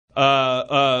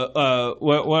Why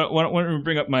don't we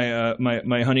bring up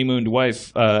my honeymooned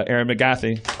wife, Erin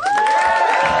McGathy?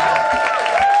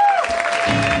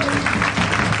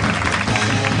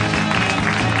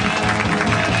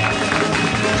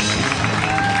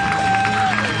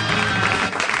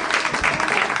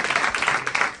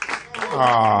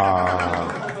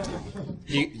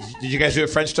 Did you guys do it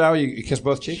French style? You kiss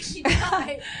both cheeks? We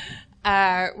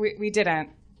didn't.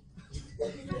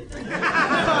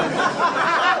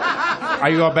 Are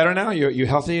you all better now? You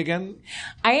healthy again?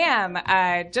 I am.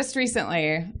 Just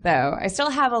recently, though. I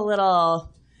still have a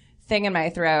little thing in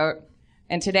my throat.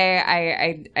 And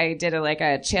today I did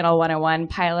a Channel 101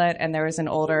 pilot, and there was an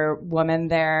older woman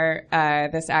there,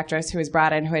 this actress who was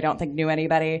brought in who I don't think knew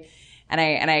anybody. And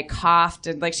I coughed,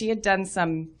 and she had done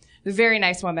some very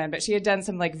nice woman, but she had done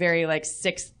some very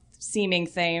sick seeming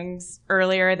things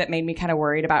earlier that made me kind of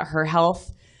worried about her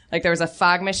health. Like there was a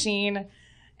fog machine,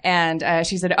 and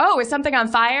she said, "Oh, is something on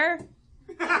fire?"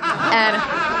 and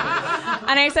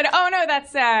I said, "Oh no,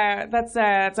 that's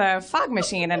a fog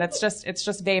machine, and it's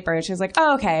just vapor." And she was like,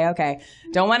 "Oh, okay.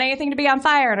 Don't want anything to be on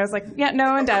fire." And I was like, "Yeah,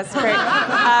 no one does." Great.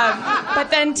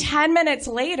 But then 10 minutes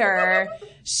later,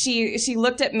 she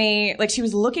looked at me like she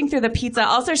was looking through the pizza.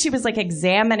 Also, she was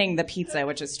examining the pizza,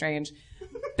 which is strange.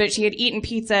 But she had eaten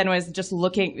pizza and was just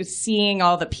seeing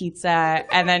all the pizza.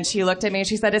 And then she looked at me and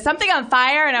she said, "Is something on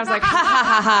fire?" And I was like, "Ha ha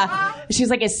ha ha." She was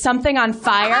like, "Is something on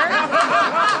fire?"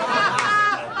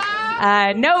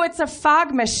 No, it's a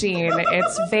fog machine.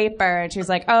 It's vapor. And she was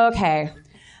like, "Oh, okay."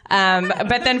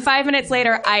 But then 5 minutes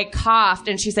later, I coughed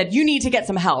and she said, "You need to get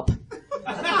some help." So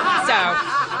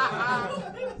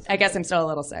I guess I'm still a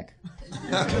little sick.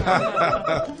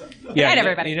 Yeah, right,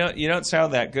 everybody. You don't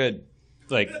sound that good,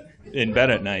 in bed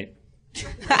at night.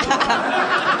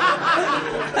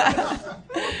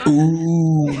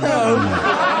 Ooh.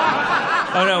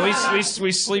 Oh no, we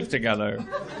sleep together.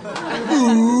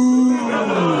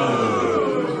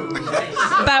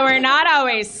 But we're not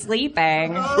always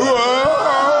sleeping.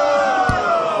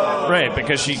 Right,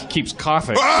 because she keeps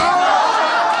coughing.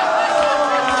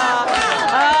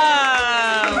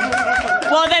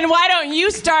 Well, then why don't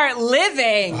you start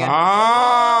living?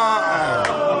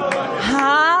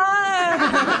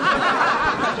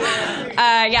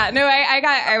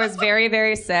 I was very,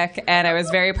 very sick, and I was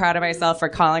very proud of myself for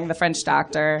calling the French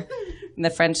doctor. And the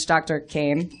French doctor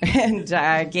came and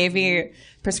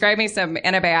prescribed me some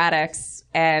antibiotics,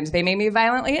 and they made me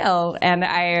violently ill. And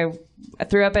I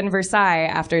threw up in Versailles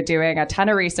after doing a ton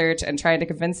of research and trying to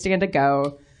convince Dan to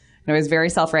go. And I was very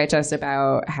self-righteous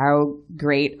about how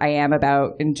great I am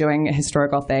about enjoying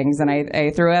historical things. And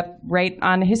I threw up right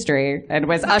on history and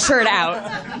was escorted out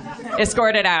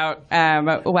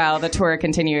while the tour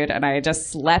continued. And I just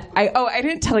slept. I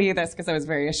didn't tell you this because I was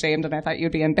very ashamed and I thought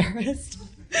you'd be embarrassed.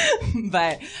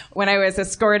 But when I was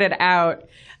escorted out,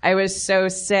 I was so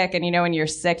sick, and when you're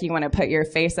sick, you want to put your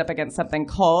face up against something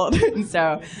cold. And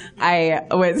so I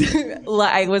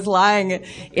was lying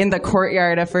in the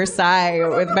courtyard of Versailles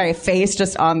with my face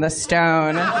just on the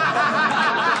stone,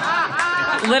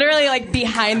 literally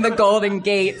behind the Golden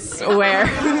Gates, where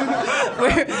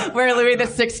Louis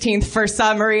XVI first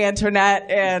saw Marie Antoinette,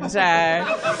 and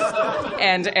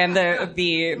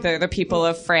the people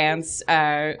of France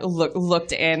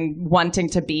looked in, wanting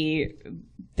to be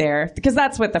there, because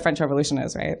that's what the French Revolution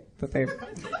is, right?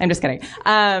 I'm just kidding.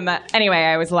 Anyway,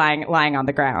 I was lying on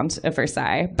the ground at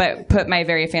Versailles, but put my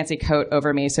very fancy coat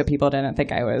over me so people didn't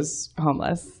think I was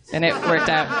homeless, and it worked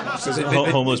out.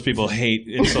 Homeless people hate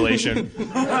insulation.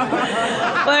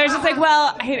 Well, I was just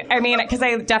because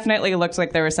I definitely looked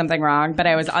like there was something wrong, but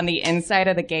I was on the inside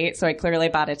of the gate, so I clearly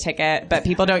bought a ticket, but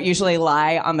people don't usually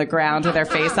lie on the ground with their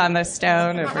face on the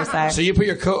stone at Versailles. So you put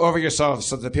your coat over yourself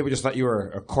so that people just thought you were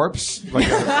a corpse? Well,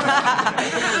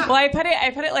 I put it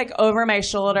over my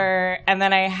shoulder, and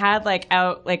then I had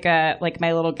out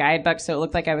my little guidebook, so it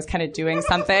looked like I was kind of doing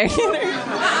something.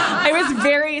 I was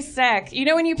very sick.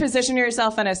 When you position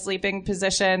yourself in a sleeping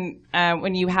position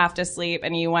when you have to sleep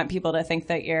and you want people to think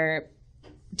that you're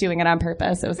doing it on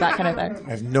purpose. It was that kind of thing.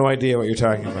 I have no idea what you're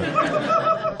talking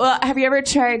about. Well, have you ever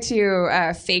tried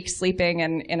to fake sleeping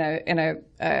in a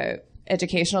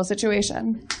educational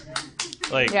situation?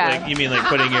 Like you mean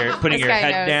putting your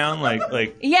head down,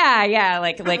 Yeah,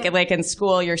 like in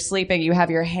school you're sleeping, you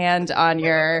have your hand on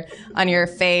your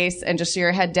face and just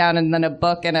your head down, and then a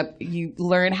book, and you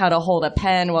learn how to hold a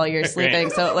pen while you're sleeping,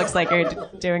 so it looks like you're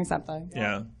doing something.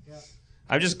 Yeah.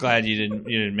 I'm just glad you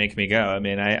didn't make me go. I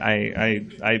mean, I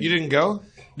You didn't go?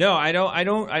 No, I don't.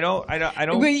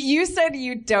 But you said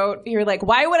you don't. You're like,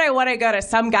 why would I want to go to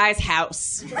some guy's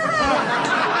house?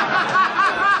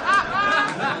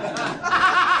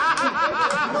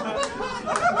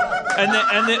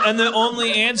 And the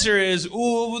only answer is,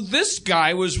 ooh, this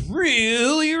guy was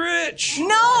really rich. No.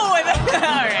 All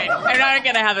right. I'm not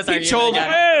gonna have this argument. He told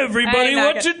again. everybody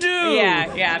what to do.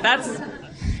 Yeah. That's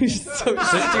so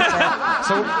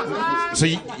stupid. So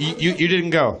you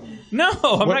didn't go? No,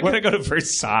 I'm not going to go to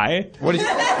Versailles. What did you...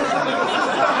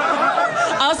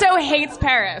 Also hates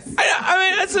Paris. I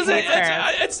mean,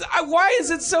 why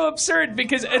is it so absurd?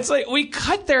 Because it's like we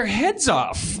cut their heads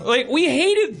off. Like, we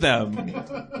hated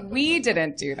them. We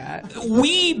didn't do that.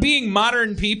 We, being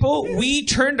modern people, we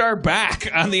turned our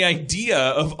back on the idea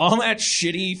of all that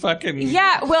shitty fucking...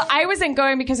 Yeah, well, I wasn't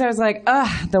going because I was like,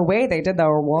 the way they did the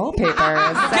wallpaper is...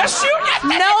 Yes, you...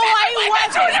 That's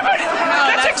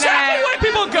exactly why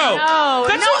people go. No,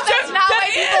 that's not why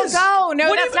people go.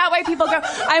 No, that's not why people go.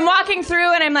 I'm walking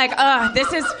through and I'm like,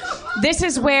 this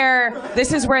is where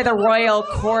the royal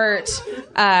court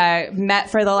met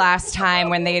for the last time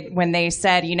when they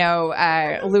said,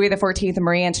 Louis XIV and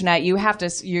Marie Antoinette, you have to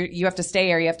stay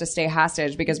here, you have to stay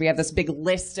hostage because we have this big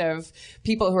list of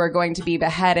people who are going to be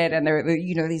beheaded, and there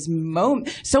these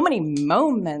so many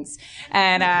moments,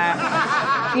 and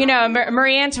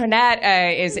Marie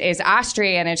Antoinette is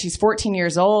Austrian, and she's 14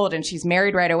 years old, and she's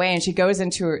married right away, and she goes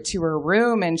into her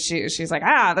room, and she's like,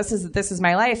 this is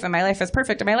my life, and my life is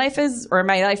perfect, and my life is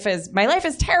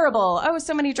terrible. Oh,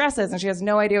 so many dresses, and she has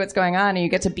no idea what's going on, and you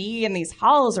get to be in these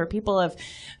halls where people have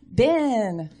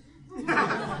been.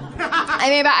 I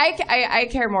mean, but I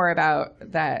care more about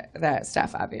that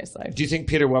stuff, obviously. Do you think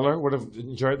Peter Weller would have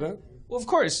enjoyed that? Well, of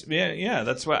course, yeah.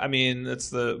 That's what I mean. That's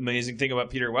the amazing thing about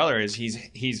Peter Weller is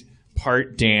he's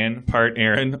part Dan, part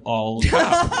Erin, all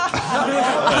cop.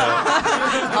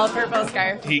 All purple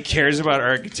scarf. He cares about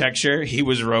architecture. He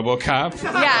was RoboCop.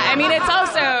 Yeah, I mean, it's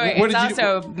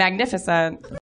also magnificent.